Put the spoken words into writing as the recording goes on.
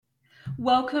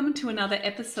Welcome to another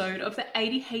episode of the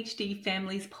ADHD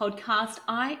Families podcast.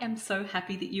 I am so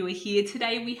happy that you are here.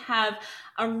 Today we have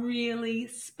a really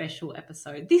special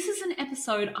episode. This is an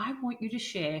episode I want you to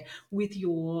share with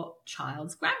your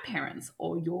child's grandparents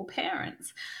or your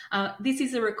parents. This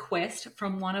is a request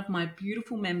from one of my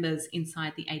beautiful members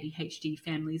inside the ADHD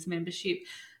Families membership,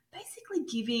 basically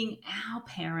giving our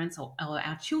parents or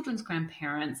our children's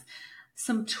grandparents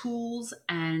some tools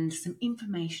and some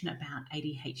information about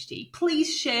ADHD.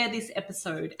 Please share this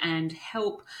episode and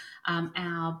help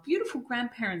our beautiful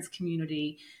grandparents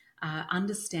community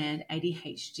understand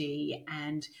ADHD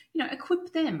and,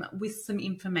 equip them with some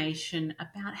information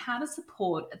about how to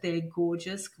support their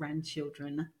gorgeous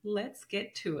grandchildren. Let's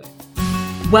get to it.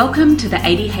 Welcome to the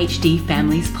ADHD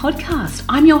Families podcast.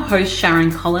 I'm your host,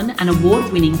 Sharon Collin, an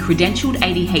award-winning credentialed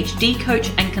ADHD coach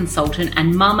and consultant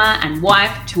and mama and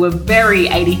wife to a very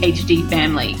ADHD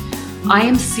family. I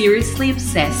am seriously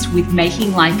obsessed with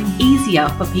making life easier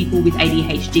for people with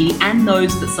ADHD and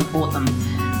those that support them.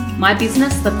 My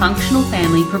business, The Functional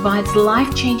Family, provides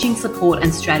life-changing support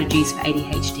and strategies for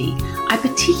ADHD. I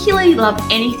particularly love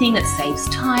anything that saves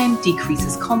time,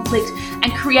 decreases conflict,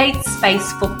 and creates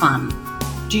space for fun.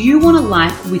 Do you want a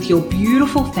life with your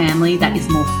beautiful family that is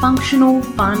more functional,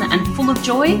 fun, and full of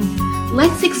joy?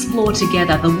 Let's explore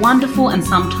together the wonderful and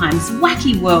sometimes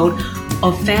wacky world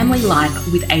of family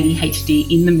life with ADHD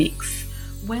in the mix.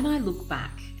 When I look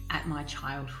back at my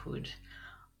childhood,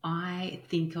 I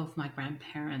think of my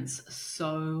grandparents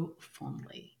so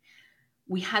fondly.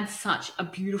 We had such a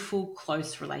beautiful,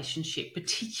 close relationship,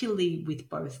 particularly with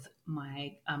both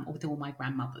with all my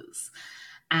grandmothers.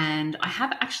 And I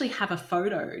actually have a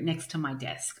photo next to my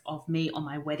desk of me on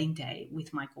my wedding day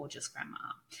with my gorgeous grandma.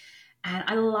 And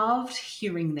I loved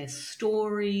hearing their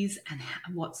stories and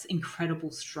what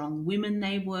incredible strong women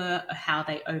they were, how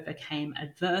they overcame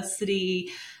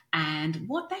adversity and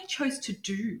what they chose to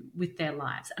do with their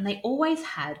lives. And they always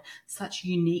had such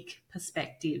unique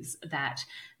perspectives that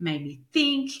made me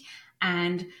think.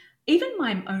 And even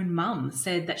my own mum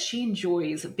said that she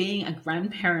enjoys being a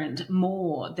grandparent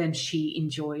more than she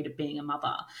enjoyed being a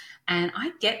mother. And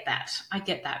I get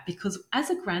that because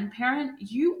as a grandparent,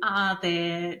 you are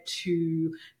there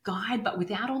to guide, but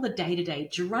without all the day-to-day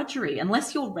drudgery,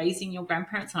 unless you're raising your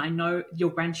grandparents, and I know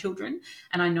your grandchildren,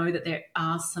 and I know that there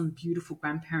are some beautiful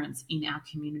grandparents in our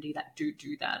community that do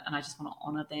that. And I just want to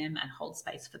honor them and hold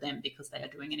space for them because they are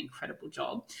doing an incredible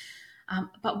job.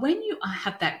 But when you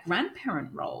have that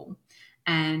grandparent role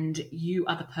and you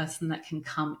are the person that can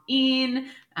come in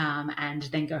and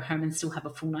then go home and still have a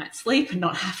full night's sleep and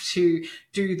not have to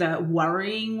do the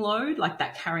worrying load, like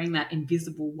that, carrying that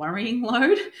invisible worrying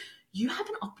load, you have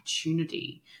an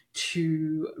opportunity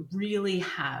to really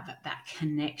have that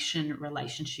connection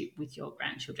relationship with your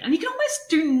grandchildren. And you can almost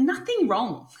do nothing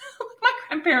wrong. My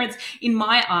grandparents, in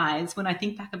my eyes, when I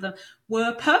think back of them,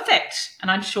 were perfect.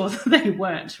 And I'm sure that they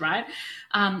weren't, right?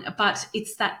 But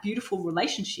it's that beautiful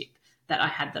relationship that I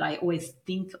had that I always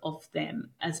think of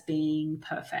them as being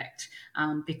perfect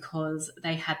because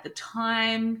they had the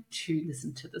time to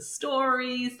listen to the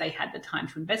stories. They had the time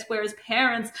to invest, whereas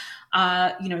parents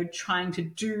are, trying to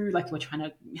do, like, we're trying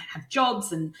to have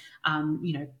jobs and,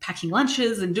 packing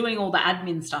lunches and doing all the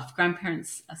admin stuff.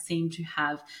 Grandparents seem to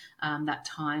have that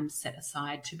time set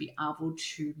aside to be able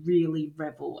to really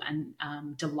revel and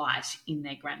delight in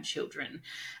their grandchildren.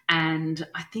 And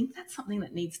I think that's something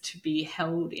that needs to be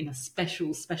held in a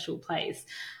special place.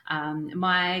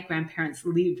 My grandparents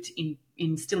lived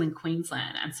still in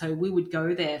Queensland, and so we would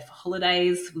go there for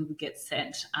holidays. We would get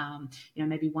sent,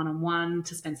 maybe one-on-one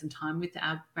to spend some time with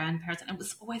our grandparents, and it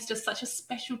was always just such a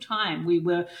special time. We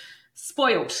were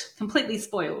completely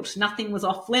spoiled. Nothing was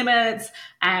off limits,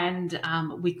 and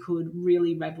we could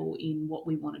really revel in what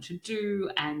we wanted to do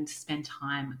and spend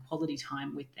quality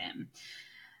time with them.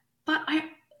 But I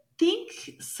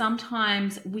think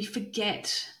sometimes we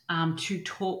forget to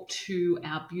talk to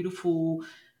our beautiful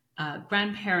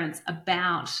grandparents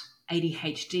about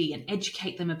ADHD and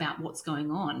educate them about what's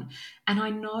going on. And I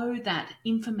know that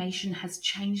information has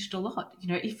changed a lot.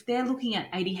 If they're looking at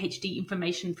ADHD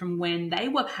information from when they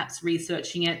were perhaps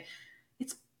researching it,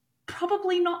 it's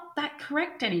probably not that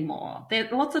correct anymore.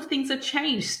 Lots of things have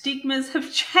changed. Stigmas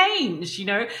have changed,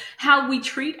 how we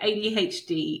treat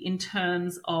ADHD in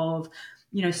terms of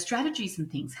strategies and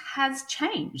things has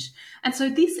changed. And so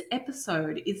this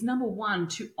episode is, number one,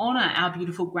 to honor our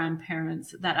beautiful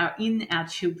grandparents that are in our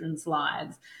children's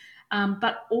lives,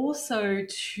 but also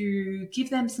to give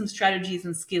them some strategies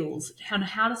and skills on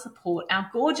how to support our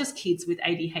gorgeous kids with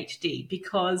ADHD,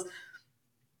 because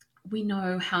we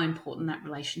know how important that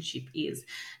relationship is.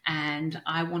 And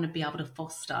I want to be able to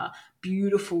foster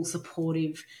beautiful,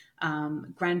 supportive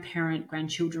grandparent,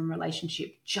 grandchildren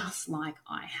relationship, just like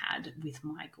I had with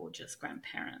my gorgeous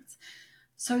grandparents.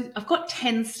 So I've got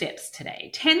 10 steps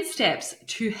today, 10 steps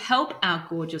to help our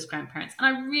gorgeous grandparents.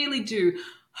 And I really do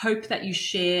hope that you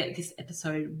share this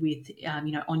episode with,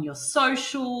 on your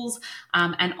socials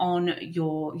and on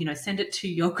your, send it to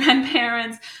your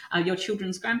grandparents, your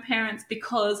children's grandparents,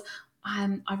 because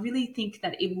I really think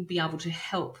that it will be able to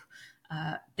help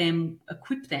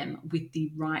equip them with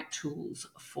the right tools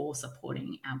for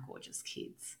supporting our gorgeous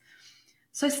kids.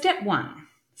 So step one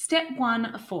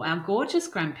for our gorgeous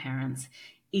grandparents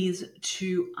is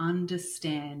to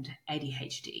understand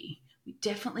ADHD. We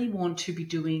definitely want to be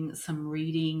doing some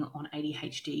reading on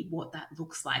ADHD, what that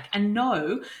looks like, and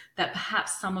know that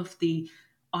perhaps some of the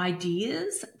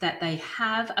ideas that they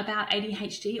have about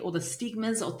ADHD or the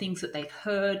stigmas or things that they've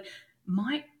heard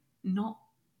might not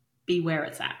be where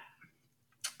it's at.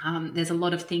 There's a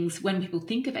lot of things when people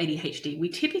think of ADHD, we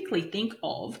typically think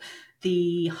of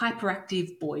the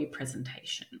hyperactive boy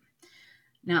presentation.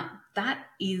 Now, that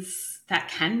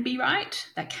can be right,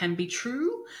 that can be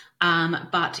true,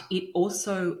 but it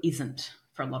also isn't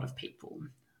for a lot of people.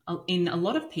 In a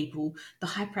lot of people, the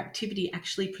hyperactivity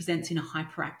actually presents in a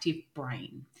hyperactive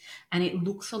brain, and it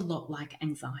looks a lot like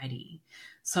anxiety.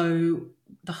 So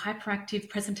the hyperactive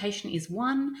presentation is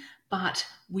one, but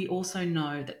we also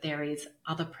know that there is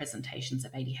other presentations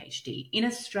of ADHD. In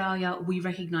Australia, we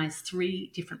recognise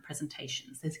 3 different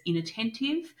presentations. There's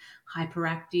inattentive,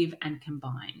 hyperactive, and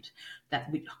combined.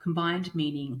 Combined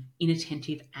meaning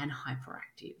inattentive and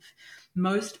hyperactive.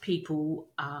 Most people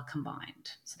are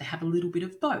combined, so they have a little bit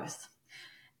of both.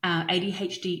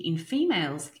 ADHD in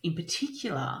females in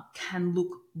particular can look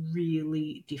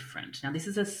really different. Now, this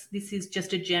is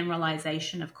just a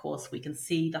generalization. Of course, we can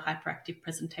see the hyperactive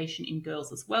presentation in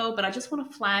girls as well, but I just want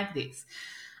to flag this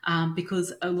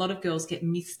because a lot of girls get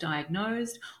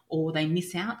misdiagnosed or they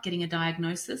miss out getting a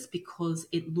diagnosis because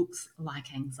it looks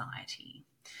like anxiety.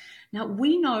 Now,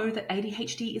 we know that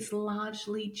ADHD is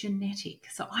largely genetic.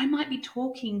 So I might be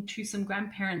talking to some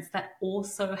grandparents that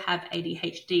also have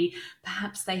ADHD.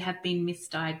 Perhaps they have been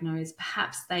misdiagnosed.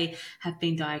 Perhaps they have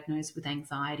been diagnosed with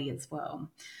anxiety as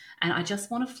well. And I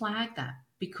just want to flag that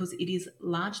because it is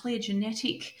largely a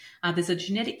genetic, there's a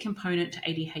genetic component to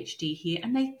ADHD here.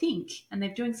 And they think, and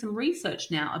they're doing some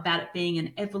research now about it being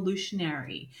an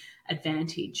evolutionary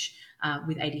advantage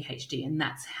with ADHD. And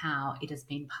that's how it has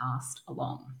been passed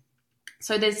along.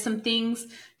 So there's some things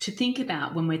to think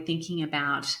about when we're thinking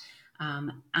about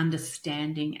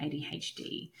understanding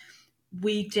ADHD.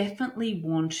 We definitely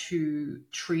want to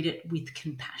treat it with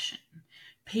compassion.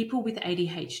 People with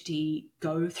ADHD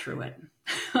go through it.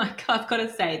 I've got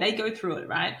to say, they go through it,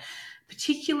 right?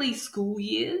 Particularly school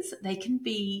years, they can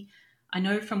be, I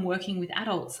know from working with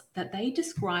adults that they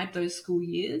describe those school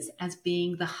years as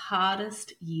being the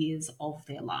hardest years of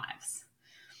their lives.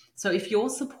 So if you're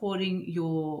supporting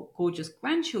your gorgeous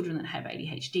grandchildren that have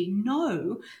ADHD,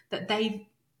 know that they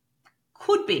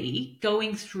could be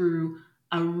going through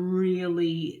a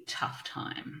really tough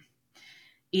time.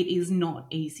 It is not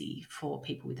easy for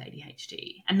people with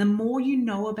ADHD. And the more you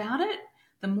know about it,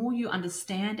 the more you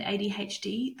understand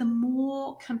ADHD, the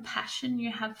more compassion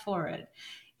you have for it.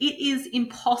 It is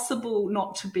impossible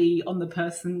not to be on the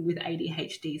person with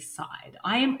ADHD's side.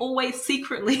 I am always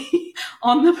secretly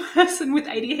on the person with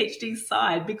ADHD's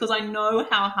side because I know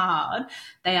how hard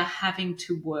they are having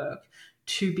to work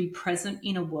to be present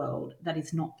in a world that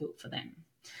is not built for them.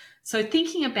 So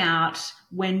thinking about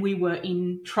when we were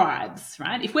in tribes,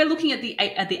 right? If we're looking at the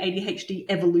ADHD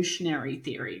evolutionary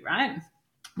theory, right,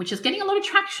 which is getting a lot of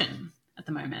traction at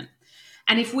the moment.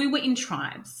 And if we were in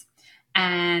tribes,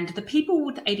 and the people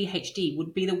with ADHD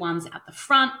would be the ones at the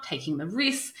front, taking the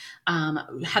risks,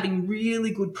 having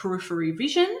really good periphery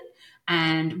vision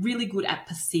and really good at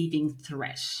perceiving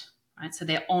threat, right? So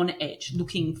they're on edge,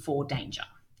 looking for danger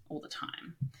all the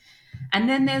time. And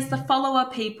then there's the follower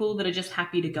people that are just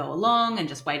happy to go along and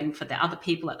just waiting for the other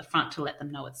people at the front to let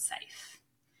them know it's safe.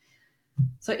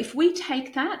 So if we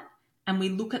take that and we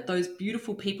look at those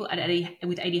beautiful people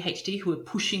with ADHD who are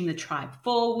pushing the tribe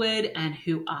forward and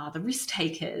who are the risk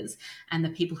takers and the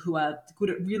people who are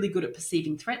really good at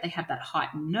perceiving threat. They have that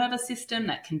heightened nervous system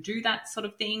that can do that sort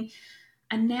of thing.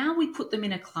 And now we put them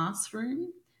in a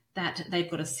classroom that they've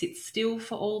got to sit still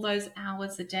for all those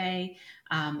hours a day.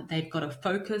 They've got to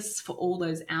focus for all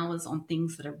those hours on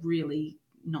things that are really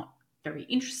not very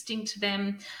interesting to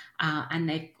them. And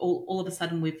they all of a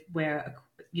sudden we're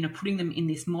putting them in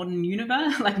this modern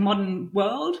universe, like modern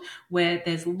world, where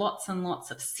there's lots and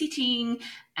lots of sitting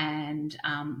and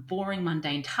boring,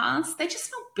 mundane tasks. They're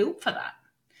just not built for that.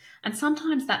 And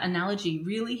sometimes that analogy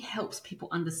really helps people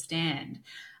understand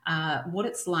what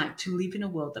it's like to live in a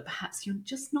world that perhaps you're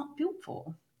just not built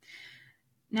for.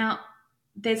 Now,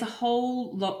 there's a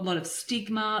whole lot of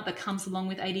stigma that comes along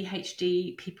with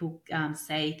ADHD. People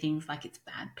say things like it's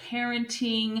bad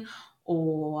parenting,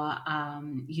 or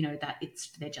that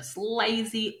they're just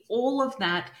lazy. All of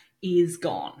that is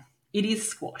gone. It is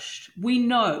squashed. We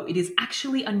know it is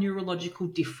actually a neurological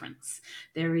difference.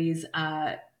 There is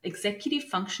executive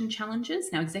function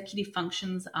challenges. Now, executive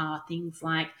functions are things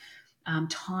like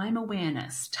time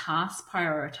awareness, task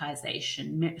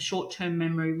prioritization, short-term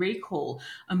memory recall,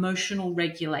 emotional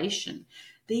regulation.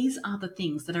 These are the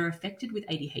things that are affected with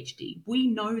ADHD. We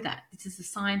know that. This is a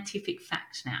scientific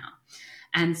fact now.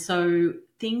 And so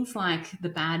things like the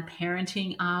bad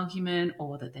parenting argument,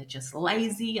 or that they're just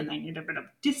lazy and they need a bit of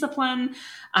discipline,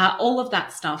 all of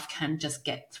that stuff can just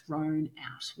get thrown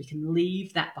out. We can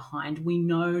leave that behind. We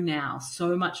know now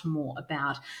so much more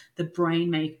about the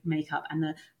brain makeup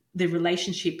and the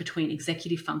relationship between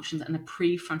executive functions and the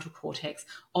prefrontal cortex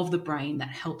of the brain that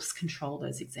helps control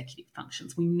those executive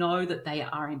functions. We know that they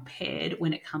are impaired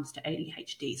when it comes to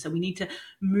ADHD. So we need to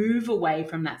move away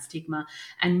from that stigma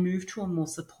and move to a more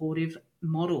supportive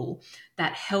model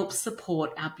that helps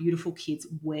support our beautiful kids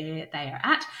where they are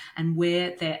at and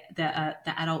where the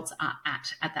adults are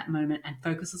at that moment, and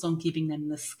focuses on giving them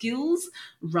the skills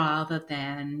rather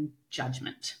than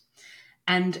judgment.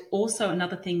 And also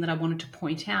another thing that I wanted to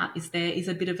point out is there is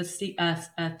a bit of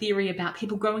a theory about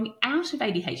people growing out of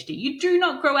ADHD. You do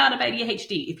not grow out of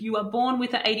ADHD. If you are born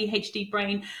with an ADHD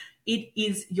brain, it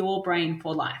is your brain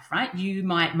for life, right? You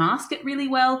might mask it really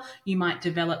well. You might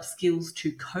develop skills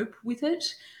to cope with it.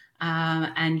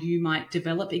 And you might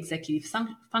develop executive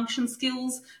function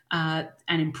skills and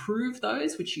improve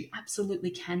those, which you absolutely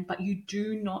can, but you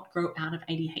do not grow out of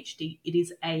ADHD. It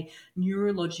is a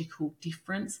neurological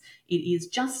difference. It is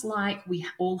just like we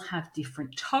all have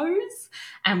different toes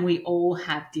and we all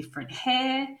have different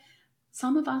hair.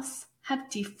 Some of us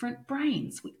have different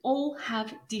brains. We all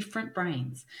have different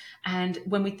brains. And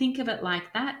when we think of it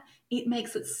like that, it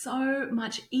makes it so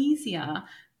much easier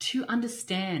to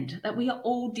understand that we are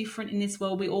all different in this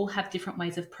world. We all have different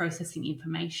ways of processing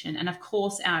information. And of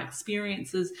course, our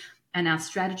experiences and our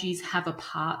strategies have a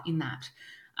part in that.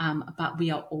 But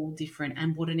we are all different.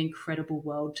 And what an incredible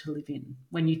world to live in.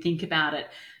 When you think about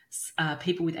it,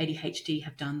 people with ADHD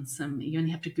have done you only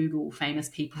have to Google famous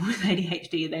people with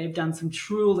ADHD. They have done some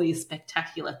truly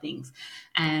spectacular things.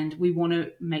 And we want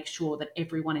to make sure that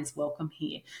everyone is welcome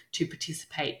here to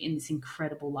participate in this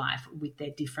incredible life with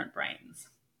their different brains.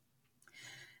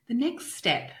 The next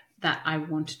step that I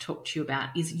want to talk to you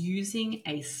about is using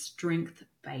a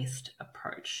strength-based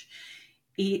approach.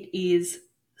 It is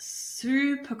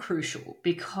super crucial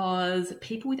because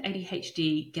people with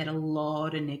ADHD get a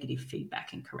lot of negative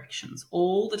feedback and corrections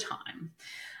all the time.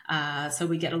 So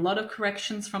we get a lot of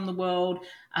corrections from the world,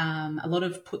 a lot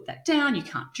of put that down, you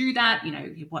can't do that,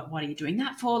 what are you doing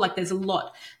that for? Like there's a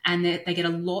lot, and they get a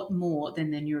lot more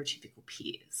than their neurotypical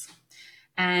peers.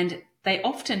 And they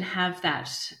often have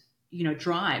that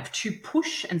drive to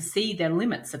push and see their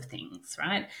limits of things,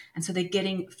 right? And so they're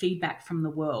getting feedback from the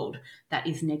world that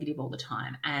is negative all the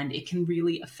time, and it can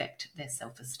really affect their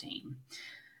self-esteem.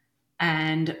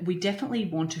 And we definitely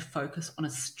want to focus on a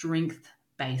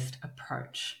strength-based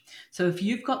approach. So if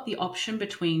you've got the option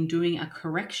between doing a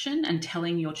correction and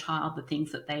telling your child the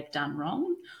things that they've done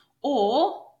wrong,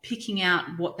 or picking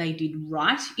out what they did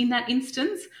right in that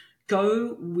instance,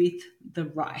 go with the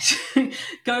right.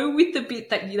 Go with the bit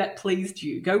that pleased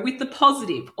you. Go with the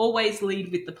positive. Always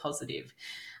lead with the positive.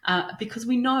 Because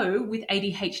we know with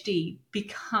ADHD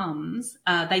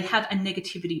they have a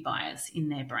negativity bias in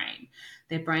their brain.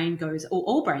 Their brain goes, or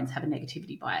all brains have a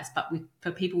negativity bias, but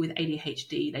for people with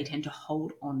ADHD, they tend to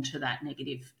hold on to that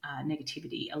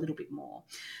negativity a little bit more.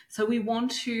 So we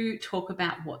want to talk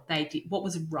about what they did, what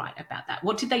was right about that.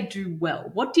 What did they do well?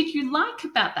 What did you like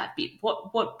about that bit?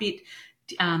 What bit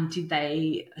did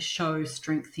they show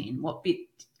strength in? What bit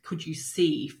could you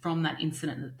see from that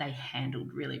incident that they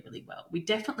handled really, really well? We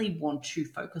definitely want to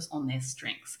focus on their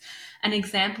strengths. An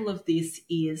example of this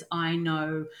is I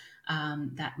know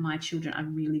that my children are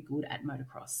really good at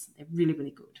motocross. They're really,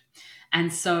 really good.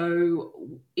 And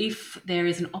so if there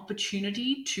is an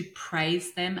opportunity to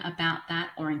praise them about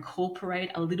that or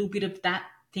incorporate a little bit of that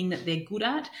thing that they're good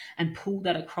at and pull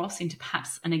that across into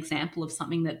perhaps an example of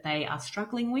something that they are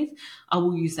struggling with, I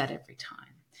will use that every time.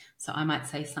 So I might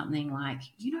say something like,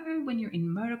 when you're in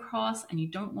motocross and you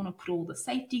don't want to put all the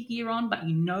safety gear on, but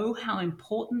you know how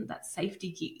important that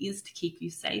safety gear is to keep you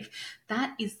safe,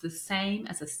 that is the same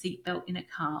as a seatbelt in a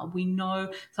car. We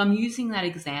know, so I'm using that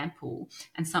example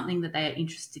and something that they are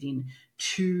interested in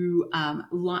to,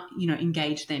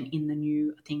 engage them in the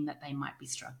new thing that they might be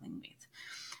struggling with.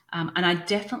 And I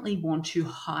definitely want to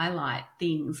highlight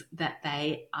things that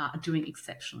they are doing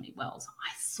exceptionally well. So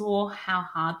I saw how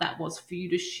hard that was for you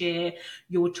to share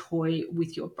your toy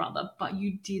with your brother, but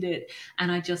you did it.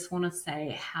 And I just want to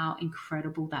say how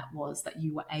incredible that was that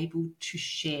you were able to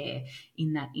share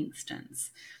in that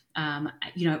instance.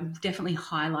 Definitely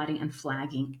highlighting and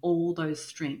flagging all those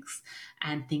strengths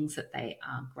and things that they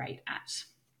are great at.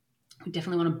 We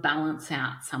definitely want to balance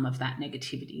out some of that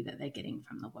negativity that they're getting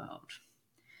from the world.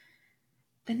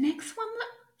 The next one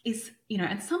is,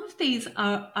 and some of these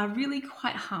are really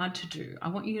quite hard to do. I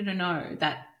want you to know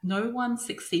that no one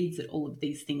succeeds at all of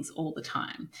these things all the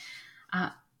time.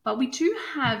 But we do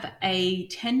have a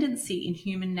tendency in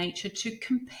human nature to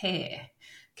compare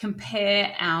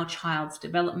our child's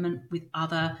development with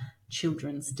other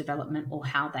children's development or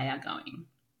how they are going.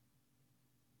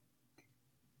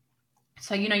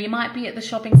 So, you might be at the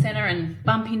shopping centre and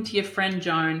bump into your friend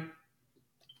Joan,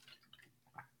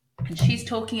 and she's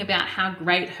talking about how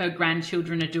great her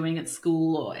grandchildren are doing at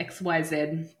school or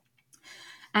XYZ.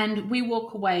 And we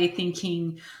walk away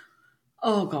thinking,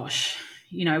 oh gosh,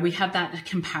 we have that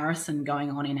comparison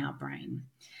going on in our brain.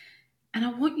 And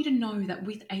I want you to know that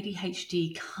with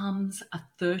ADHD comes a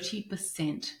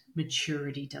 30%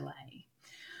 maturity delay.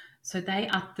 So they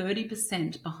are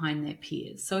 30% behind their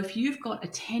peers. So if you've got a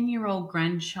 10-year-old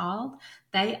grandchild,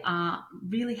 they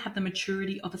really have the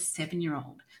maturity of a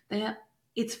 7-year-old.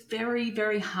 It's very,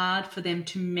 very hard for them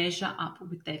to measure up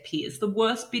with their peers. The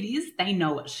worst bit is they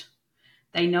know it.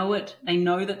 They know it. They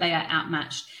know that they are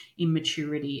outmatched in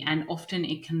maturity, and often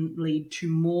it can lead to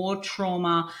more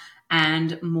trauma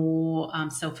and more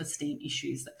self-esteem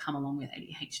issues that come along with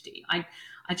ADHD. I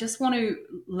just want to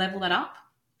level that up.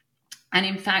 And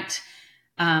in fact,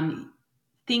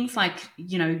 things like,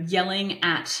 yelling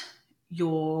at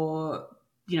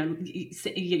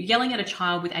yelling at a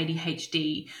child with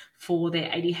ADHD for their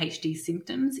ADHD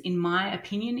symptoms, in my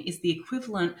opinion, is the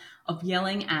equivalent of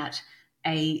yelling at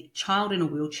a child in a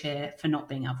wheelchair for not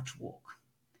being able to walk.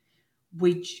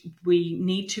 We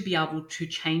need to be able to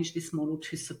change this model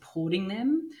to supporting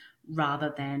them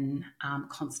rather than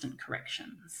constant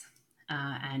corrections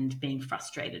and being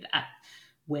frustrated at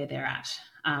where they're at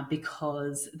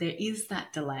because there is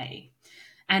that delay.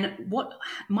 And what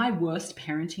my worst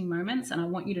parenting moments, and I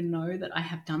want you to know that I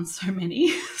have done so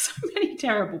many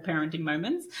terrible parenting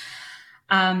moments,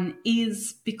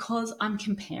 is because I'm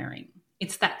comparing.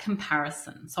 It's that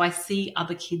comparison. So I see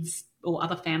other kids or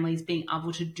other families being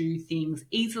able to do things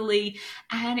easily,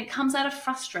 and it comes out of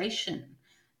frustration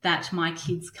that my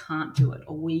kids can't do it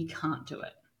or we can't do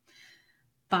it.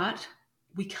 But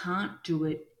we can't do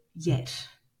it yet.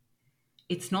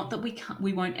 It's not that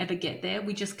we won't ever get there.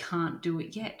 We just can't do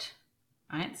it yet,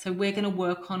 right? So we're going to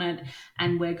work on it,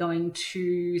 and we're going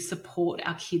to support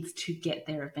our kids to get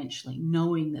there eventually,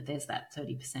 knowing that there's that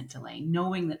 30% delay,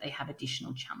 knowing that they have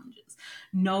additional challenges,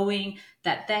 knowing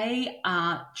that they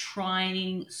are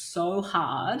trying so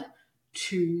hard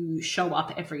to show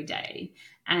up every day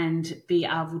and be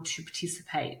able to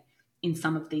participate in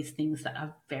some of these things that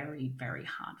are very, very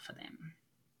hard for them.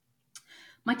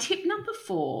 My tip number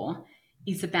 4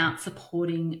 is about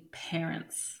supporting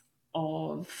parents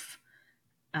of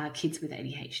kids with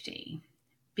ADHD,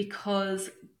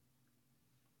 because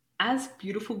as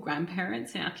beautiful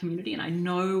grandparents in our community, and I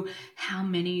know how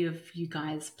many of you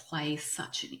guys play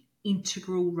such an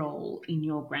integral role in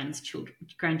your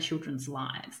grandchildren's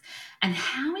lives, and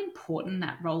how important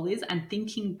that role is, and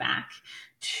thinking back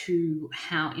to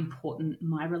how important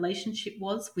my relationship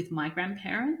was with my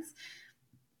grandparents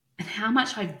and how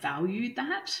much I valued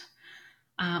that.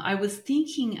 I was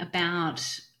thinking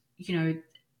about,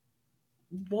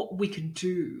 what we could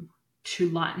do to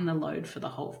lighten the load for the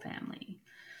whole family.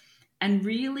 And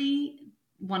really,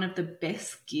 one of the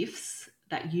best gifts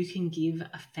that you can give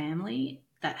a family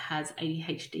that has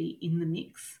ADHD in the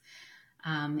mix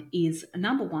is,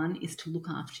 number 1, is to look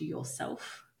after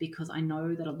yourself, because I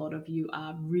know that a lot of you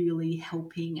are really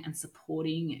helping and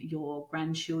supporting your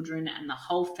grandchildren and the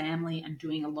whole family and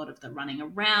doing a lot of the running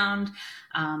around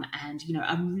and,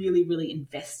 I'm really, really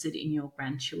invested in your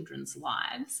grandchildren's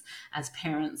lives as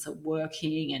parents are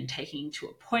working and taking to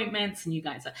appointments, and you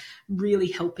guys are really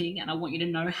helping, and I want you to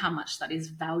know how much that is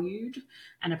valued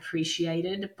and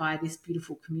appreciated by this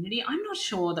beautiful community. I'm not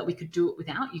sure that we could do it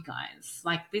without you guys.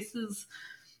 Like, this is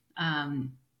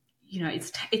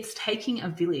it's taking a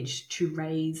village to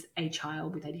raise a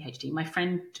child with ADHD. My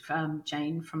friend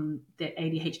Jane from the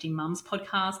ADHD Mums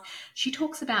podcast, she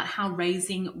talks about how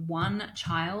raising one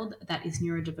child that is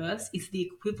neurodiverse is the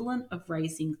equivalent of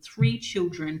raising 3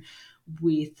 children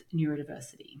with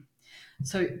neurodiversity.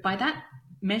 So by that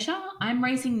measure, I'm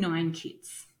raising 9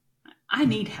 kids. I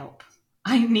need help.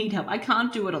 I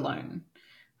can't do it alone,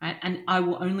 right? And I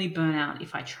will only burn out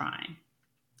if I try.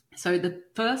 So the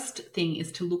first thing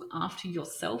is to look after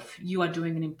yourself. You are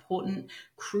doing an important,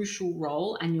 crucial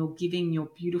role, and you're giving your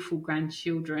beautiful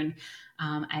grandchildren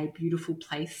a beautiful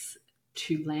place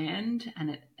to land,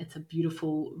 and it's a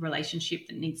beautiful relationship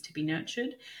that needs to be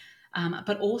nurtured.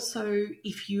 But also,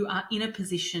 if you are in a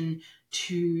position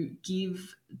to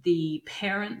give the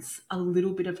parents a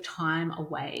little bit of time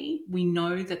away, we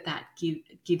know that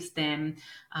gives them,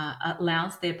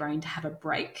 allows their brain to have a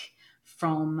break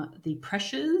from the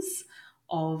pressures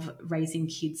of raising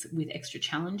kids with extra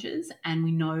challenges, and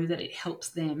we know that it helps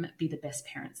them be the best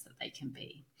parents that they can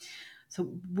be. So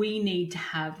we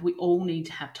all need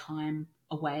to have time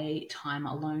away, time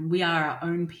alone. We are our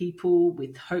own people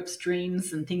with hopes,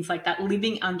 dreams, and things like that,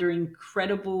 living under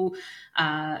often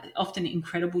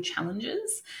incredible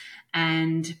challenges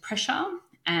and pressure,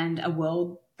 and a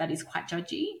world that is quite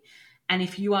judgy. And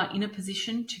if you are in a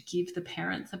position to give the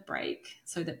parents a break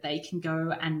so that they can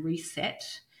go and reset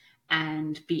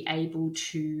and be able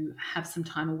to have some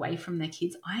time away from their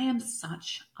kids, I am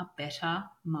such a better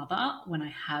mother when I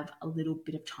have a little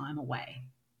bit of time away.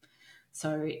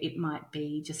 So it might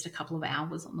be just a couple of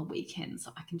hours on the weekend,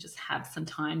 so I can just have some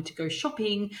time to go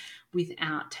shopping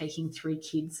without taking 3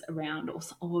 kids around,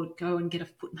 or go and get a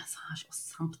foot massage or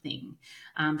something,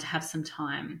 to have some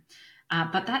time.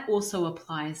 But that also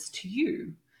applies to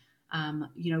you.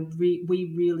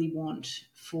 We really want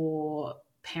for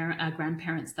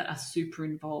grandparents that are super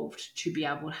involved to be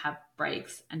able to have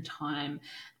breaks and time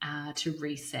to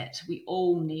reset. We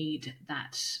all need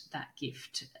that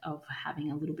gift of having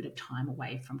a little bit of time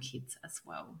away from kids as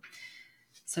well,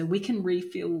 so we can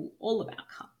refill all of our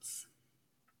cups.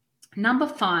 Number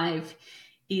 5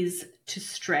 is to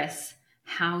stress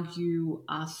how you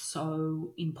are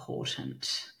so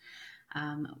important.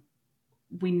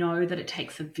 We know that it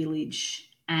takes a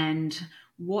village, and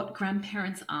what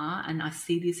grandparents are, and I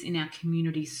see this in our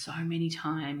community so many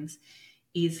times,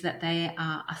 is that they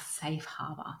are a safe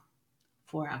harbour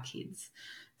for our kids.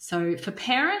 So for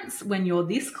parents, when you're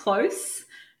this close,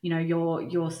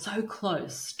 you're so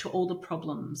close to all the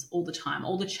problems all the time,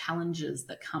 all the challenges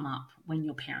that come up when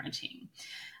you're parenting.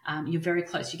 You're very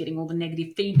close. You're getting all the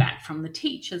negative feedback from the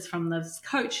teachers, from the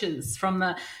coaches, from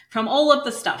all of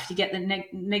the stuff. You get the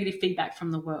negative feedback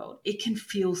from the world. It can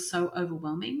feel so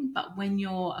overwhelming, but when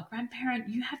you're a grandparent,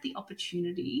 you have the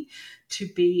opportunity to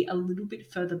be a little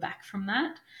bit further back from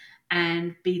that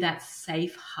and be that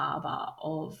safe harbor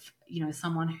of,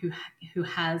 someone who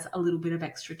has a little bit of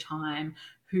extra time,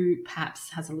 who perhaps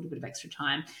has a little bit of extra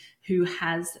time, who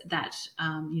has that,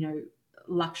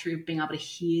 luxury of being able to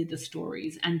hear the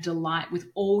stories and delight with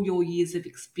all your years of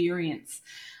experience,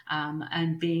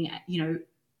 and being,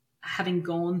 having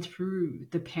gone through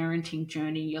the parenting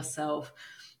journey yourself,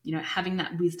 having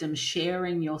that wisdom,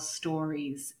 sharing your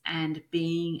stories, and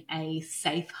being a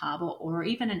safe harbor or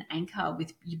even an anchor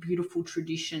with your beautiful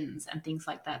traditions and things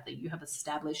like that you have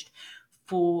established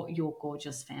for your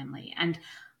gorgeous family. And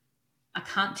I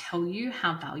can't tell you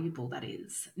how valuable that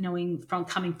is,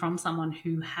 coming from someone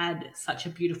who had such a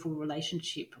beautiful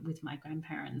relationship with my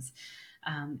grandparents,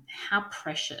 how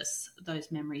precious those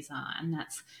memories are. And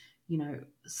that's,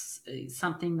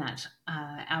 something that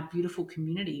our beautiful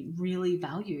community really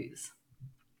values.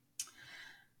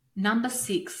 Number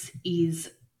 6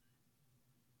 is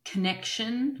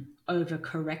connection over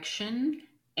correction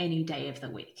any day of the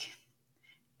week.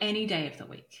 Any day of the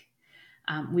week.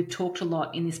 We've talked a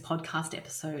lot in this podcast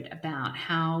episode about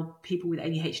how people with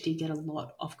ADHD get a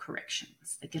lot of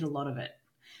corrections. They get a lot of it.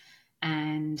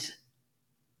 And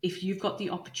if you've got the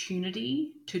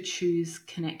opportunity to choose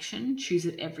connection, choose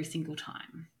it every single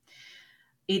time.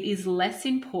 It is less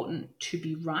important to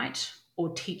be right or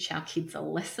teach our kids a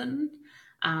lesson,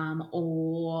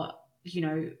 or,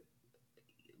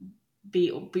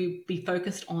 be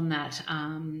focused on that,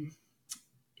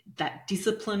 that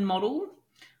discipline model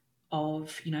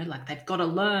of, they've got to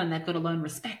learn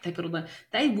respect,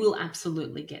 they will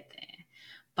absolutely get there,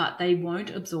 but they won't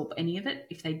absorb any of it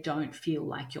if they don't feel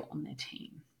like you're on their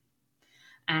team.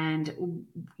 And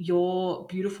your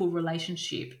beautiful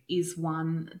relationship is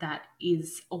one that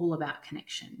is all about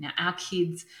connection. Now, our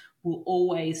kids will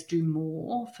always do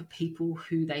more for people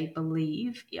who they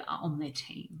believe are on their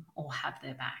team or have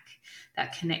their back.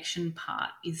 That connection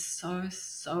part is so,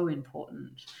 so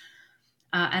important.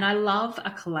 And I love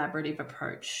a collaborative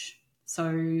approach.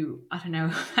 So I don't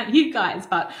know about you guys,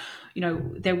 but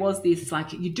there was this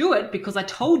like, you do it because I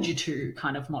told you to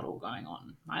kind of model going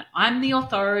on, right? I'm the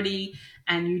authority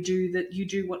and you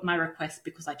do what my request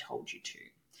because I told you to.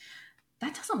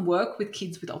 That doesn't work with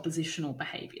kids with oppositional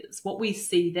behaviors. What we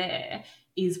see there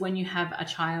is when you have a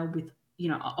child with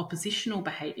oppositional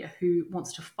behavior who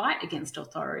wants to fight against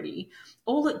authority,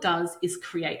 all it does is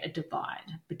create a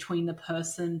divide between the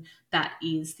person that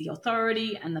is the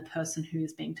authority and the person who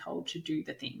is being told to do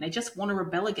the thing. They just want to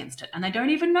rebel against it and they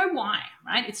don't even know why,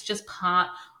 right? It's just part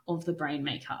of the brain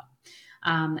makeup.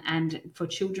 And for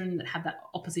children that have that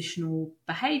oppositional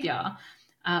behavior,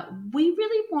 we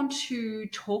really want to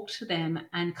talk to them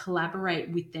and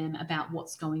collaborate with them about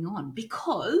what's going on,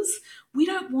 because we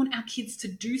don't want our kids to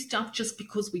do stuff just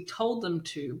because we told them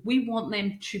to. We want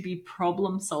them to be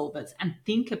problem solvers and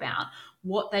think about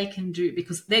what they can do,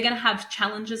 because they're going to have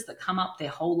challenges that come up their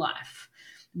whole life.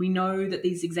 We know that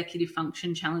these executive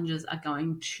function challenges are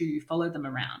going to follow them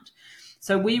around.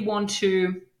 So we want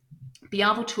to be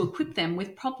able to equip them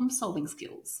with problem solving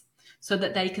skills, so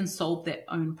that they can solve their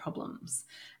own problems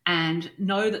and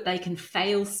know that they can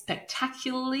fail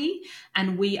spectacularly,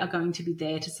 and we are going to be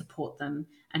there to support them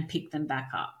and pick them back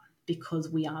up, because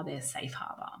we are their safe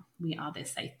harbour. We are their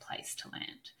safe place to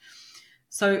land.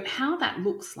 So how that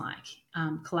looks like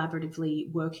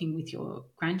collaboratively working with your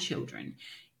grandchildren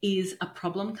is a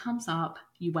problem comes up,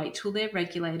 you wait till they're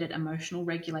regulated. Emotional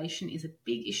regulation is a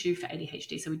big issue for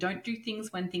ADHD. So we don't do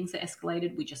things when things are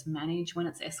escalated. We just manage when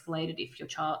it's escalated.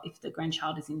 If the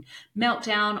grandchild is in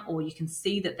meltdown, or you can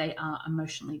see that they are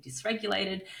emotionally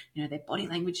dysregulated, their body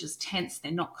language is tense,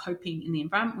 they're not coping in the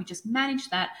environment, we just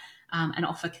manage that and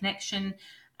offer connection,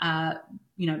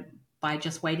 by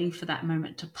just waiting for that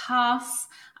moment to pass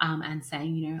and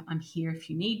saying, I'm here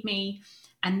if you need me.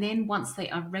 And then once they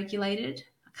are regulated,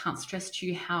 I can't stress to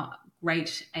you how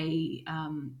great a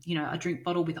drink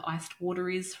bottle with iced water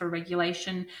is for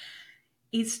regulation,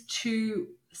 is to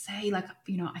say, like,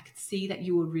 I could see that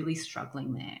you were really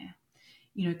struggling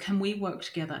there. Can we work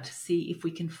together to see if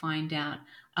we can find out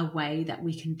a way that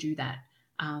we can do that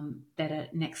better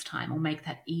next time, or make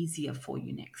that easier for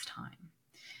you next time?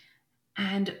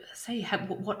 And say,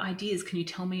 what ideas can you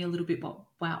tell me a little bit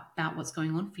about what's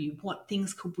going on for you? What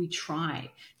things could we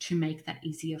try to make that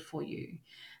easier for you?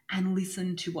 And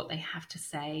listen to what they have to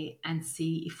say and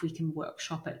see if we can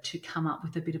workshop it to come up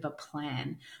with a bit of a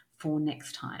plan for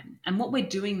next time. And what we're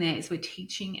doing there is we're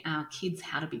teaching our kids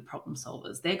how to be problem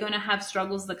solvers. They're going to have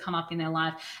struggles that come up in their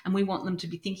life, and we want them to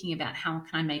be thinking about, how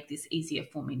can I make this easier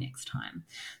for me next time?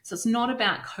 So it's not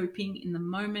about coping in the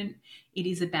moment. It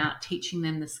is about teaching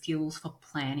them the skills for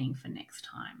planning for next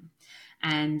time,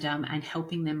 and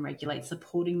helping them regulate,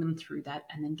 supporting them through that,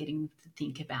 and then getting them to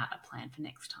think about a plan for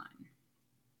next time.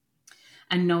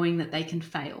 And knowing that they can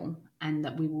fail and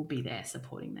that we will be there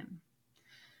supporting them.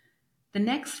 The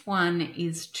next one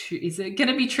is going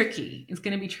to be tricky. It's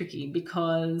going to be tricky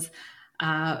because,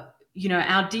 our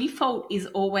default is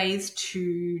always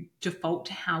to default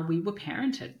to how we were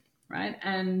parented, right?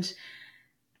 And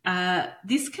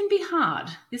this can be hard.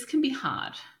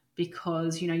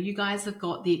 Because, you guys have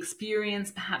got the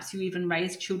experience. Perhaps you even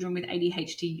raised children with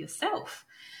ADHD yourself.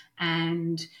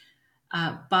 And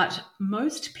but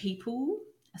most people,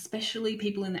 especially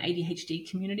people in the ADHD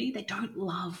community, they don't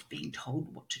love being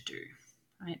told what to do,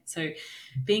 right? So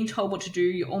being told what to do,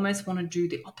 you almost want to do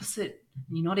the opposite,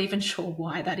 and you're not even sure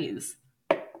why that is.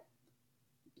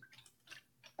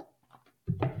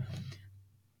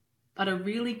 But a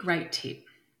really great tip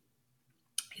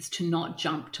is to not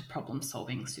jump to problem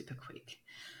solving super quick.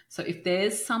 So if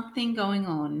there's something going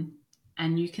on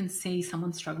and you can see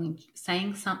someone struggling,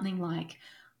 saying something like,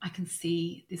 I can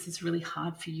see this is really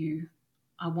hard for you.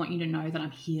 I want you to know that I'm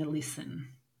here, listen.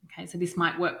 Okay, so this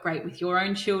might work great with your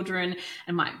own children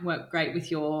and might work great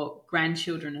with your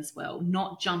grandchildren as well.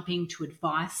 Not jumping to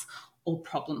advice or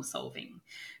problem solving,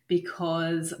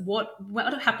 because what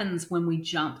happens when we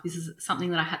jump, this is something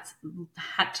that I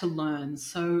had to learn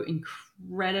so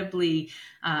incredibly,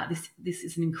 this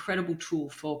is an incredible tool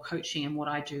for coaching and what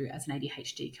I do as an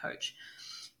ADHD coach,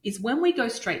 is when we go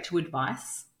straight to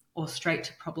advice or straight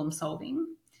to problem solving,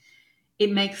 it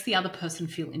makes the other person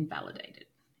feel invalidated.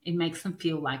 It makes them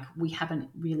feel like we haven't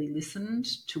really listened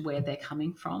to where they're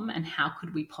coming from and how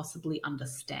could we possibly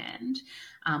understand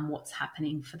what's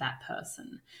happening for that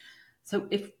person. So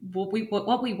if what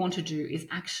we want to do is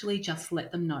actually just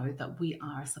let them know that we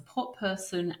are a support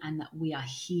person and that we are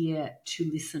here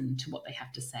to listen to what they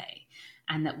have to say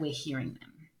and that we're hearing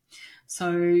them.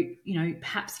 So,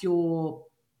 perhaps your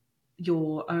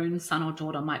own son or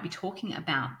daughter might be talking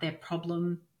about their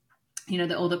problem,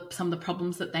 some of the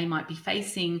problems that they might be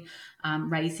facing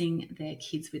raising their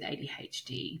kids with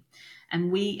ADHD.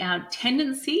 And our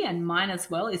tendency, and mine as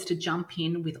well, is to jump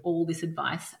in with all this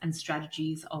advice and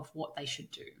strategies of what they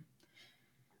should do.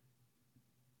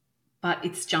 But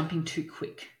it's jumping too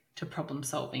quick to problem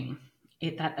solving.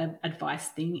 That advice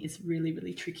thing is really,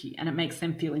 really tricky, and it makes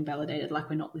them feel invalidated, like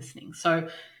we're not listening. So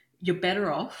you're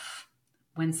better off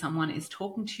when someone is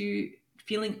talking to you,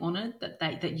 feeling honoured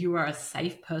that you are a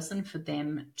safe person for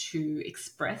them to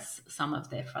express some of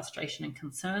their frustration and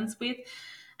concerns with,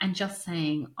 and just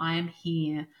saying, I am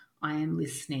here, I am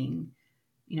listening,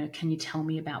 can you tell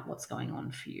me about what's going on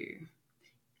for you?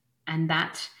 And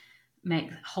that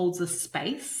holds a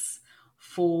space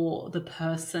for the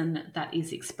person that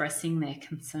is expressing their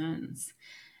concerns.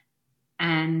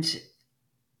 And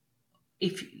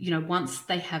if, once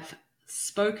they have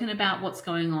spoken about what's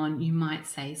going on, you might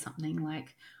say something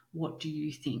like, what do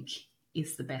you think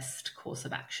is the best course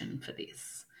of action for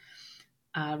this?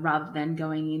 Rather than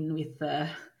going in with the,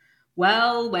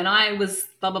 well, when I was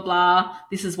blah, blah, blah,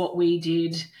 this is what we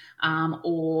did.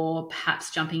 Or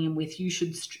perhaps jumping in with, you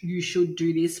should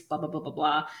do this, blah, blah, blah, blah,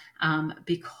 blah,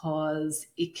 because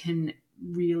it can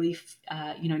really,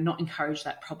 not encourage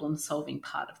that problem-solving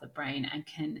part of the brain and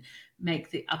can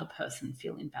make the other person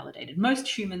feel invalidated. Most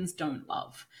humans don't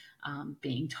love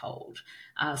being told.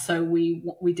 So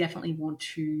we definitely want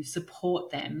to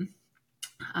support them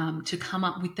to come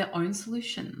up with their own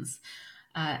solutions.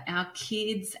 Our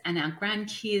kids and our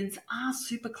grandkids are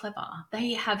super clever.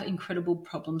 They have incredible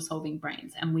problem-solving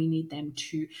brains, and we need them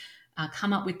to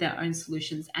come up with their own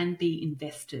solutions and be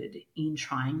invested in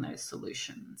trying those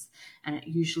solutions. And it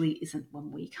usually isn't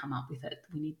when we come up with it.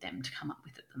 We need them to come up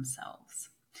with it themselves.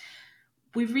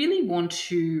 We really want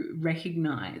to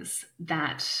recognize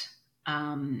that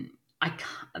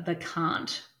the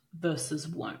can't versus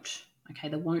won't. Okay,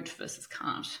 the won't versus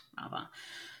can't, rather.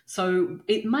 So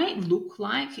it might look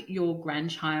like your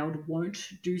grandchild won't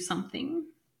do something,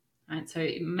 right? So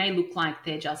it may look like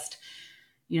they're just,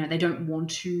 they don't want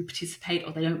to participate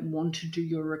or they don't want to do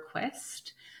your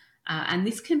request. And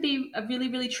this can be a really,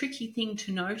 really tricky thing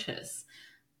to notice.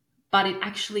 But it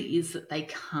actually is that they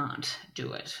can't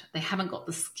do it. They haven't got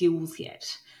the skills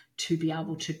yet to be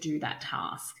able to do that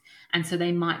task. And so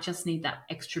they might just need that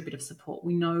extra bit of support.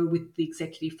 We know with the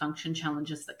executive function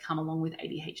challenges that come along with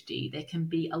ADHD, there can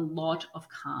be a lot of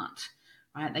can't,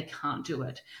 right? They can't do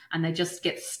it and they just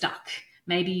get stuck.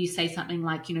 Maybe you say something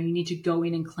like, you need to go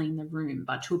in and clean the room.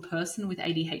 But to a person with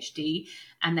ADHD,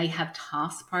 and they have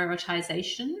task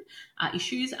prioritization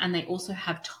issues, and they also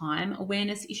have time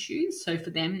awareness issues. So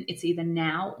for them, it's either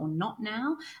now or not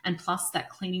now. And plus that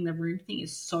cleaning the room thing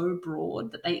is so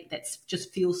broad that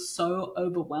just feels so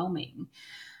overwhelming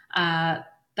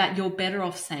that you're better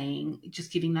off saying,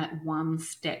 just giving that one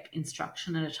step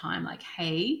instruction at a time, like,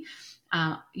 hey,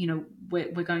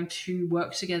 we're going to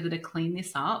work together to clean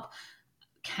this up.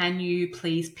 Can you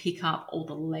please pick up all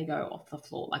the Lego off the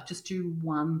floor? Like, just do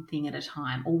one thing at a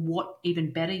time. Or what,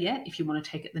 even better yet, if you want to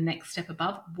take it the next step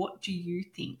above, what do you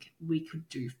think we could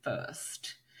do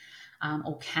first?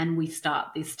 Or can we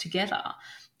start this together?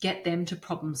 Get them to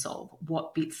problem solve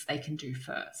what bits they can do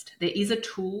first. There is a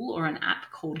tool or an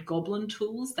app called Goblin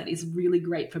Tools that is really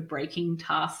great for breaking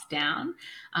tasks down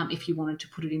if you wanted to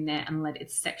put it in there and let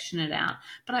it section it out.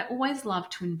 But I always love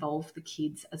to involve the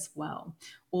kids as well.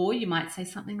 Or you might say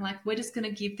something like, we're just going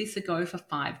to give this a go for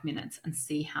 5 minutes and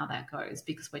see how that goes,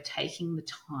 because we're taking the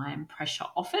time pressure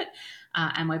off it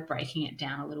and we're breaking it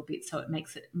down a little bit so it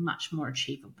makes it much more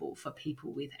achievable for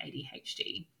people with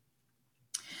ADHD.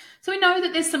 So we know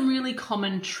that there's some really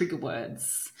common trigger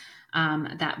words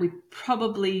that we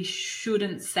probably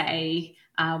shouldn't say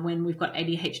when we've got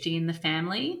ADHD in the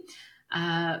family.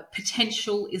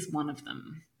 Potential is one of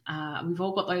them. We've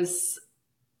all got those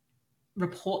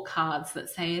report cards that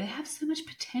say they have so much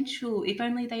potential if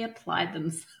only they applied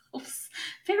themselves.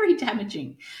 Very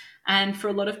damaging. And for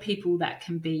a lot of people, that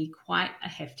can be quite a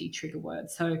hefty trigger word.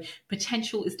 So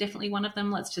potential is definitely one of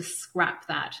them. Let's just scrap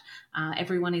that.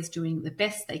 Everyone is doing the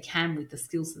best they can with the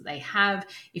skills that they have.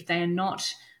 If they are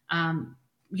not,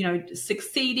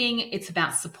 succeeding, it's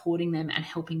about supporting them and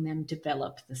helping them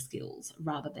develop the skills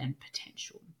rather than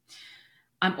potential.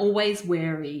 I'm always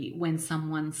wary when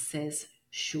someone says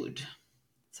should.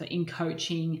 So in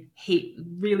coaching,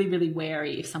 really, really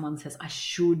wary if someone says, I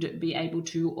should be able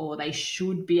to, or they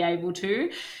should be able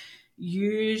to.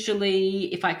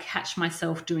 usually if I catch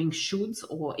myself doing shoulds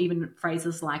or even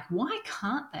phrases like, why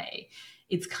can't they?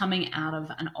 It's coming out of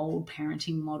an old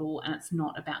parenting model, and it's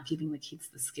not about giving the kids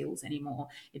the skills anymore.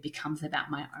 It becomes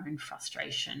about my own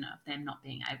frustration of them not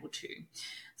being able to.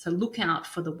 So look out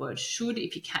for the word should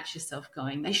if you catch yourself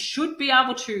going, they should be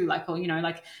able to, like, or,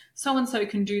 like so-and-so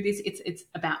can do this. It's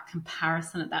about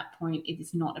comparison at that point. It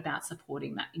is not about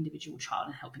supporting that individual child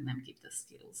and helping them give the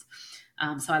skills.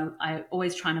 So I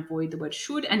always try and avoid the word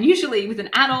should. And usually with an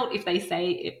adult, if they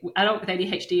say, adult with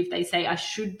ADHD, if they say I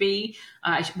should be,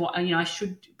 I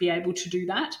should be able to do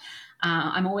that,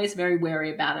 I'm always very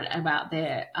wary about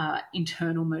their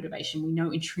internal motivation. We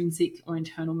know intrinsic or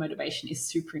internal motivation is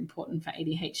super important for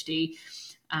ADHD.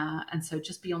 And so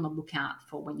just be on the lookout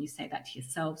for when you say that to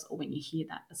yourselves or when you hear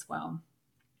that as well.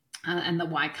 And the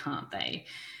why can't they?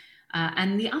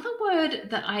 And the other word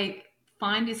that I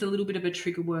find is a little bit of a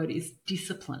trigger word is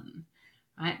discipline,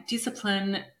 right?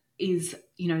 Discipline is,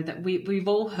 that we've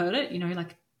all heard it,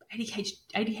 like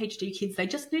ADHD kids, they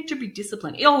just need to be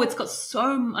disciplined. Oh, it's got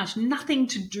nothing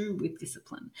to do with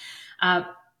discipline.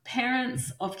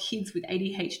 Parents of kids with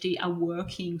ADHD are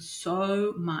working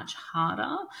so much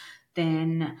harder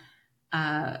than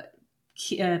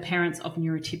parents of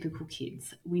neurotypical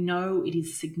kids. We know it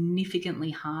is significantly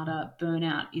harder.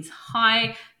 Burnout is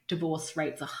high. Divorce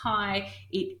rates are high.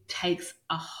 It takes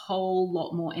a whole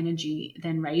lot more energy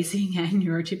than raising a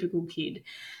neurotypical kid.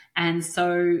 And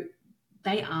so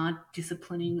they are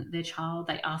disciplining their child.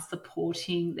 They are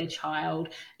supporting their child.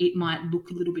 It might look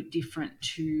a little bit different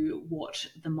to what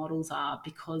the models are,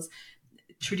 because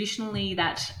traditionally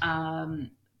that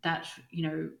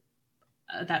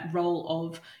role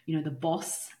of, the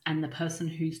boss and the person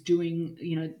who's doing,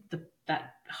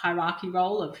 that hierarchy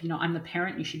role of, I'm the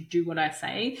parent, you should do what I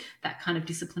say, that kind of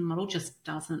discipline model just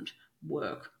doesn't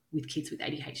work with kids with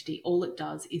ADHD. All it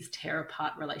does is tear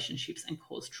apart relationships and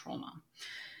cause trauma.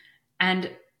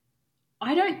 And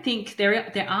I don't think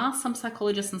there are some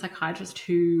psychologists and psychiatrists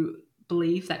who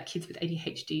believe that kids with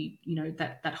ADHD,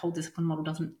 that whole discipline model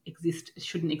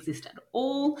shouldn't exist at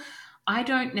all. I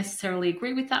don't necessarily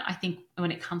agree with that. I think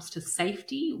when it comes to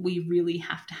safety, we really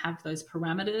have to have those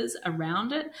parameters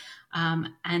around it.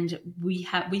 And we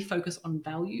focus on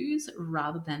values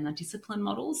rather than a discipline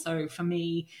model. So for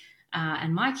me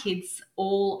and my kids,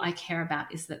 all I care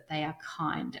about is that they are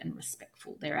kind and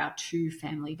respectful. They're our two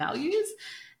family values.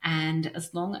 And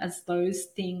as long as those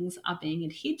things are being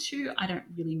adhered to, I don't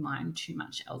really mind too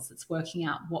much else. It's working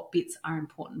out what bits are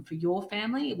important for your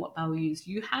family, what values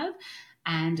you have,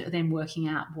 and then working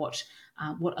out what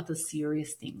are the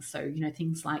serious things. So,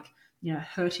 things like,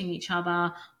 hurting each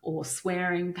other or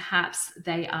swearing, perhaps,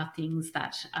 they are things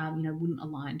that, wouldn't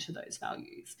align to those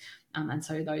values. And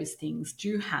so those things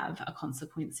do have a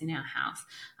consequence in our house,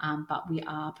 but we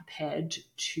are prepared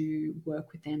to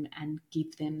work with them and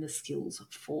give them the skills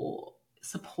for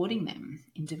supporting them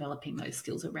in developing those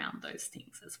skills around those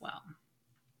things as well.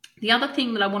 The other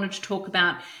thing that I wanted to talk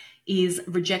about is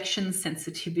rejection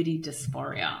sensitivity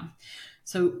dysphoria.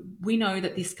 So we know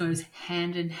that this goes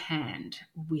hand in hand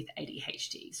with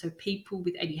ADHD. So people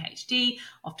with ADHD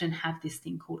often have this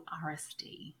thing called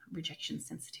RSD, rejection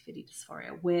sensitivity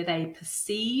dysphoria, where they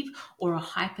perceive or are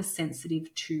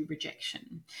hypersensitive to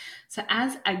rejection. So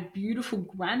as a beautiful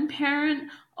grandparent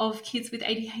of kids with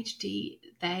ADHD,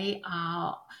 they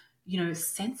are,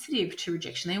 sensitive to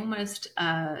rejection. They almost,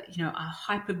 are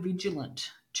hypervigilant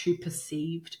to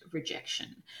perceived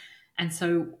rejection. And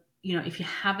so, if you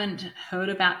haven't heard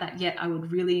about that yet, I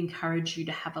would really encourage you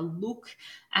to have a look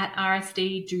at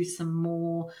RSD, do some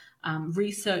more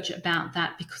research about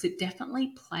that, because it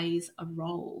definitely plays a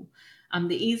role.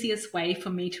 The easiest way for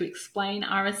me to explain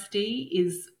RSD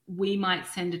is we might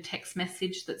send a text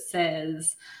message that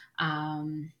says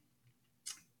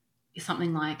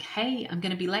something like, hey, I'm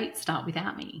going to be late, start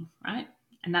without me, right?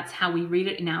 And that's how we read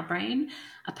it in our brain.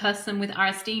 A person with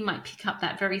RSD might pick up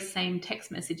that very same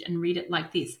text message and read it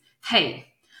like this: hey,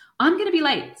 I'm going to be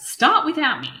late, start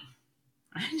without me.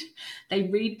 Right? They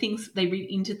read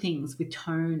into things with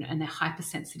tone, and they're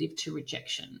hypersensitive to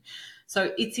rejection.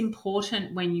 So it's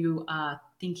important when you are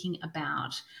thinking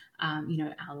about,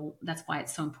 that's why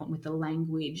it's so important with the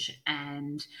language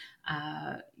and,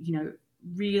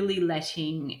 really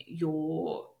letting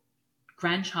your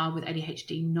grandchild with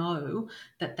ADHD know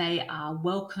that they are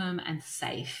welcome and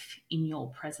safe in your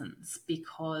presence,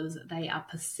 because they are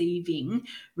perceiving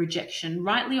rejection,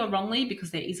 rightly or wrongly,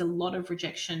 because there is a lot of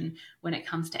rejection when it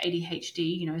comes to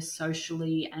ADHD,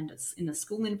 socially and it's in the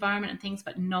school environment and things,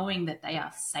 but knowing that they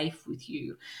are safe with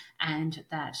you and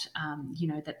that,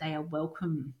 that they are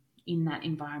welcome in that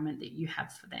environment that you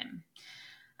have for them.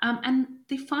 And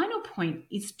the final point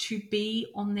is to be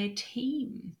on their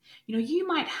team. You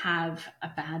might have a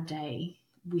bad day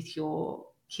with your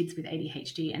kids with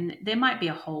ADHD, and there might be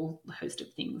a whole host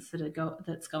of things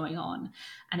that's going on,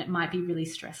 and it might be really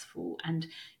stressful. And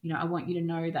I want you to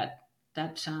know that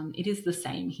it is the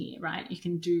same here, right? You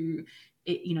can do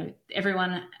it.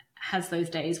 Everyone has those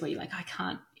days where you're like, I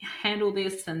can't handle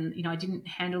this, and I didn't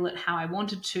handle it how I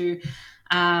wanted to.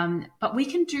 But we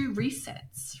can do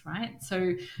resets, right?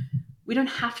 So we don't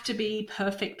have to be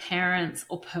perfect parents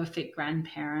or perfect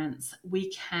grandparents.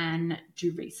 We can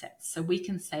do resets. So we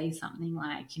can say something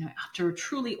like, after a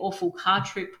truly awful car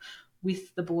trip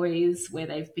with the boys where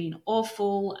they've been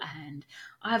awful and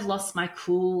I've lost my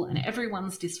cool and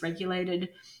everyone's dysregulated,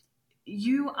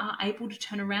 you are able to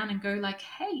turn around and go like,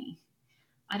 hey,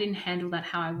 I didn't handle that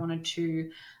how I wanted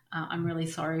to. I'm really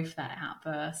sorry for that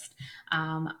outburst.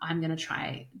 I'm going to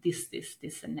try this,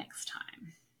 and next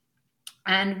time.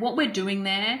 And what we're doing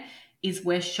there is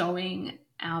we're showing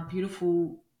our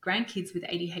beautiful grandkids with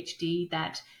ADHD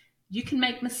that you can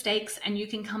make mistakes and you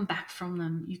can come back from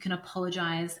them. You can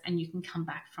apologize and you can come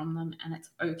back from them, and it's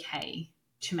okay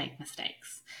to make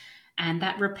mistakes. And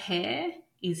that repair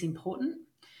is important.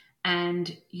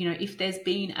 And, if there's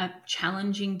been a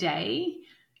challenging day,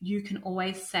 you can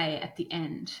always say at the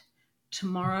end,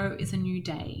 tomorrow is a new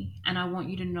day, and I want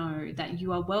you to know that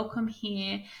you are welcome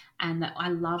here and that I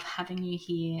love having you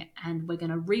here, and we're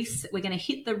going to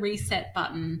hit the reset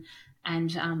button,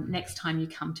 and next time you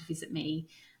come to visit me,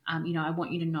 I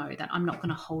want you to know that I'm not going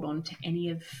to hold on to any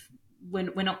of we're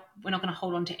not going to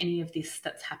hold on to any of this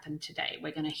that's happened today.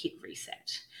 We're going to hit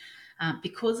reset,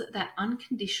 because that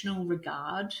unconditional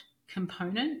regard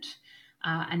component,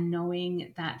 and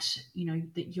knowing that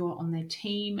that you're on their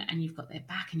team and you've got their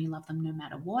back and you love them no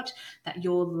matter what, that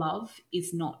your love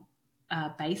is not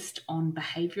based on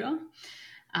behavior.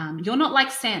 You're not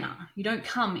like Santa. You don't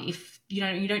come if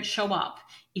you don't show up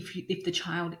if the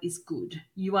child is good.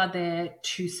 You are there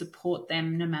to support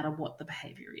them no matter what the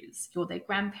behavior is. You're their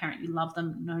grandparent. You love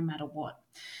them no matter what.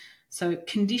 So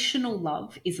conditional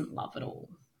love isn't love at all,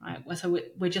 right? So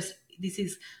this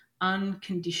is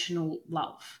unconditional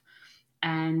love.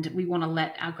 And we want to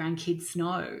let our grandkids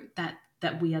know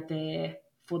that we are there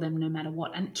for them no matter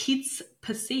what. And kids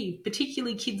perceive,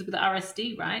 particularly kids with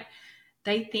RSD, right?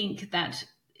 They think that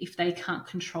if they can't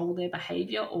control their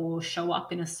behavior or show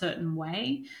up in a certain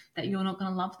way, that you're not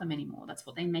going to love them anymore. That's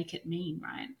what they make it mean,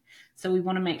 right? So we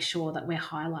want to make sure that we're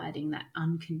highlighting that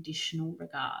unconditional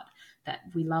regard, that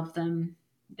we love them,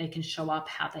 they can show up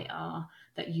how they are,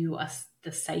 that you are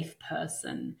the safe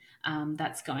person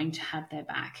that's going to have their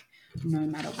back no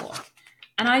matter what.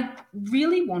 And I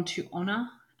really want to honor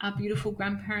our beautiful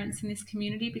grandparents in this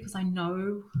community, because I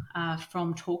know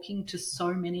from talking to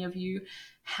so many of you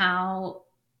how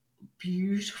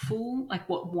beautiful, like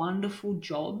what wonderful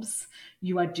jobs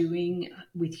you are doing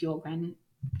with your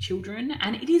grandchildren.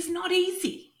 And it is not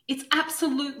easy. It's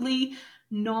absolutely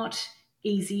not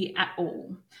easy at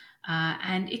all.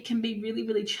 And it can be really,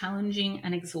 really challenging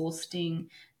and exhausting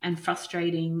and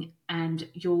frustrating. And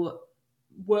you're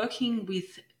working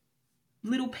with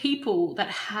little people that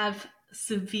have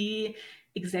severe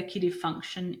executive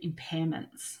function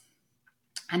impairments.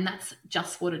 And that's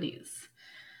just what it is.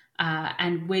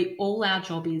 And all our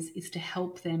job is to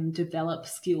help them develop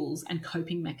skills and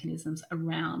coping mechanisms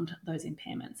around those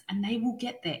impairments. And they will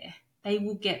get there. They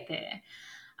will get there.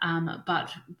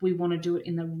 But we want to do it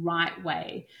in the right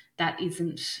way that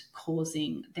isn't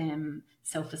causing them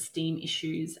self-esteem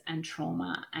issues and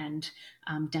trauma and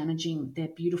damaging their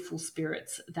beautiful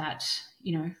spirits that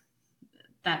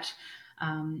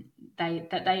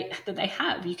they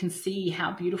have. You can see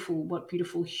what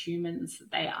beautiful humans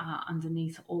they are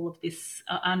underneath all of this,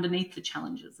 underneath the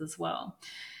challenges as well.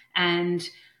 And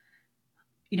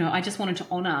I just wanted to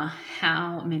honor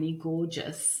how many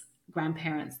gorgeous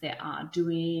grandparents there are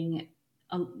doing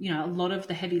a lot of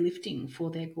the heavy lifting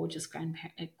for their gorgeous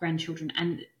grandchildren.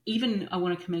 And even I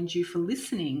want to commend you for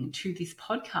listening to this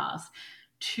podcast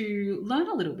to learn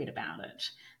a little bit about it.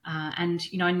 And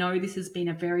I know this has been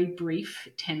a very brief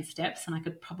 10 steps, and I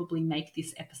could probably make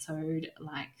this episode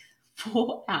like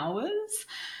 4 hours.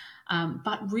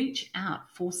 But reach out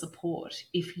for support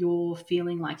if you're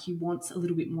feeling like you want a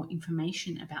little bit more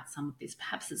information about some of this.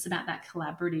 Perhaps it's about that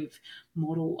collaborative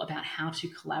model, about how to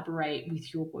collaborate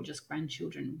with your gorgeous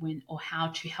grandchildren or how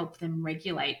to help them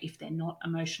regulate if they're not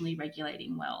emotionally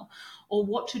regulating well, or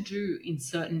what to do in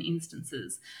certain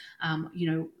instances.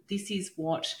 This is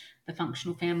what the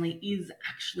functional family is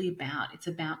actually about. It's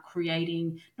about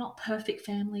creating not perfect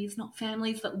families, not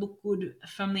families that look good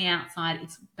from the outside.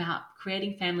 It's about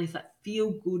creating families that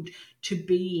feel good to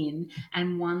be in,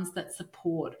 and ones that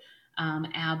support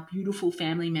our beautiful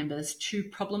family members to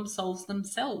problem solve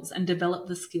themselves and develop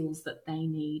the skills that they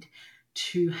need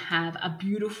to have a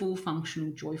beautiful,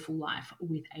 functional, joyful life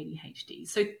with ADHD.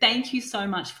 So thank you so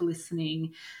much for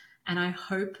listening. And I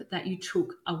hope that you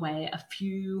took away a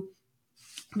few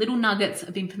little nuggets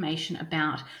of information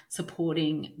about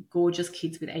supporting gorgeous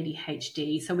kids with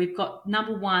ADHD. So we've got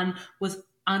number one was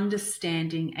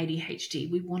understanding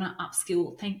ADHD. We want to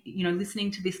upskill,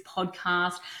 listening to this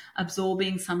podcast,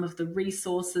 absorbing some of the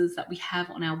resources that we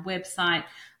have on our website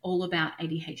all about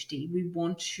ADHD. We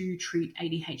want to treat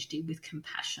ADHD with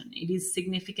compassion. It is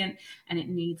significant and it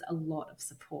needs a lot of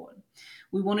support.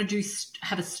 We want to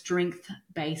have a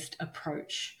strength-based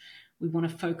approach. We want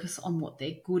to focus on what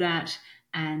they're good at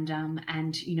and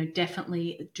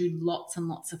definitely do lots and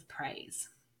lots of praise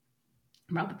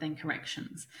rather than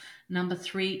corrections. Number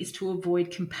 3 is to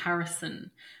avoid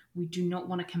comparison. We do not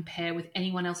want to compare with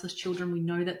anyone else's children. We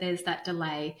know that there's that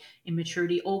delay in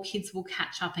maturity. All kids will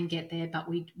catch up and get there, but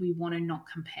we want to not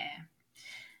compare.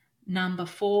 Number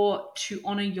 4, to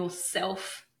honor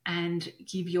yourself and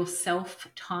give yourself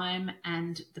time,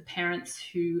 and the parents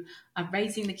who are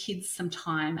raising the kids some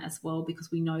time as well,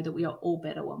 because we know that we are all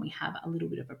better when we have a little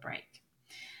bit of a break.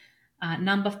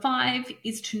 Number 5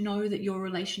 is to know that your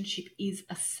relationship is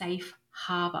a safe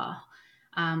harbour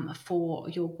for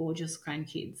your gorgeous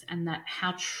grandkids, and that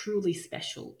how truly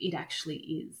special it actually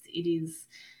is. It is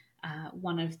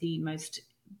one of the most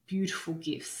beautiful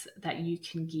gifts that you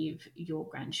can give your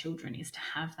grandchildren, is to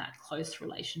have that close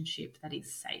relationship that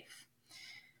is safe.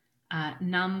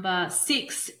 Number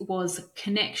 6 was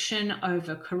connection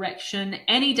over correction.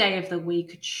 Any day of the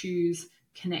week, choose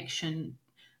connection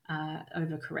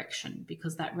over correction,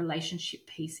 because that relationship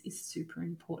piece is super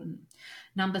important.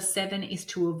 Number 7 is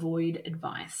to avoid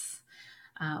advice.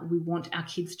 We want our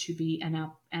kids to be, and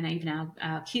even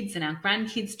our kids and our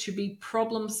grandkids to be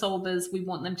problem solvers. We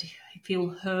want them to feel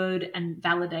heard and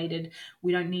validated.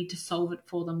 We don't need to solve it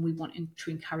for them. We want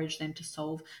to encourage them to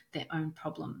solve their own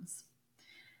problems.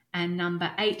 And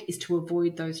number 8 is to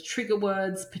avoid those trigger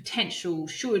words: potential,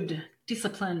 should,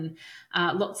 discipline,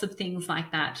 lots of things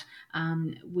like that.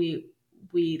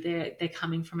 They're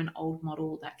coming from an old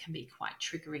model that can be quite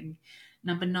triggering.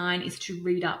 Number 9 is to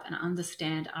read up and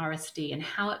understand RSD and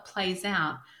how it plays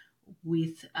out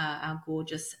with our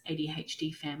gorgeous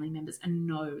ADHD family members, and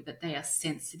know that they are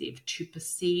sensitive to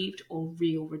perceived or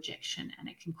real rejection, and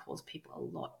it can cause people a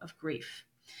lot of grief.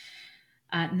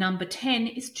 Number 10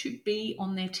 is to be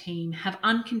on their team, have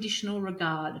unconditional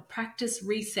regard, practice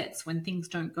resets when things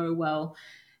don't go well,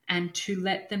 and to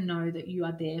let them know that you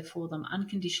are there for them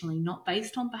unconditionally, not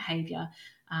based on behaviour,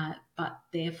 but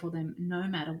there for them no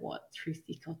matter what, through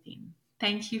thick or thin.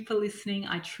 Thank you for listening.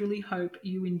 I truly hope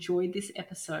you enjoyed this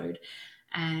episode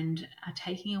and are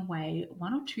taking away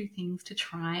 1 or 2 things to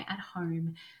try at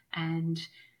home and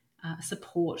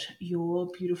support your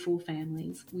beautiful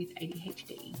families with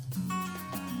ADHD.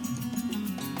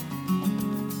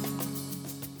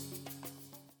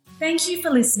 Thank you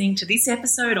for listening to this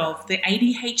episode of the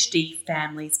ADHD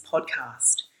Families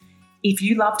Podcast. If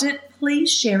you loved it,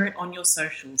 please share it on your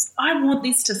socials. I want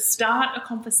this to start a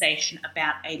conversation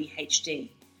about ADHD.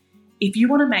 If you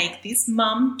want to make this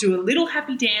mum do a little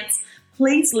happy dance,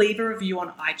 please leave a review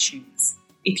on iTunes.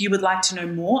 If you would like to know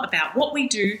more about what we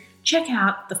do, check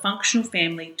out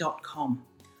thefunctionalfamily.com.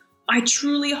 I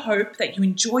truly hope that you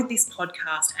enjoyed this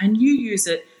podcast and you use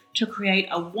it to create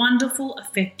a wonderful,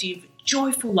 effective,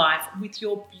 joyful life with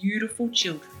your beautiful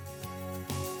children.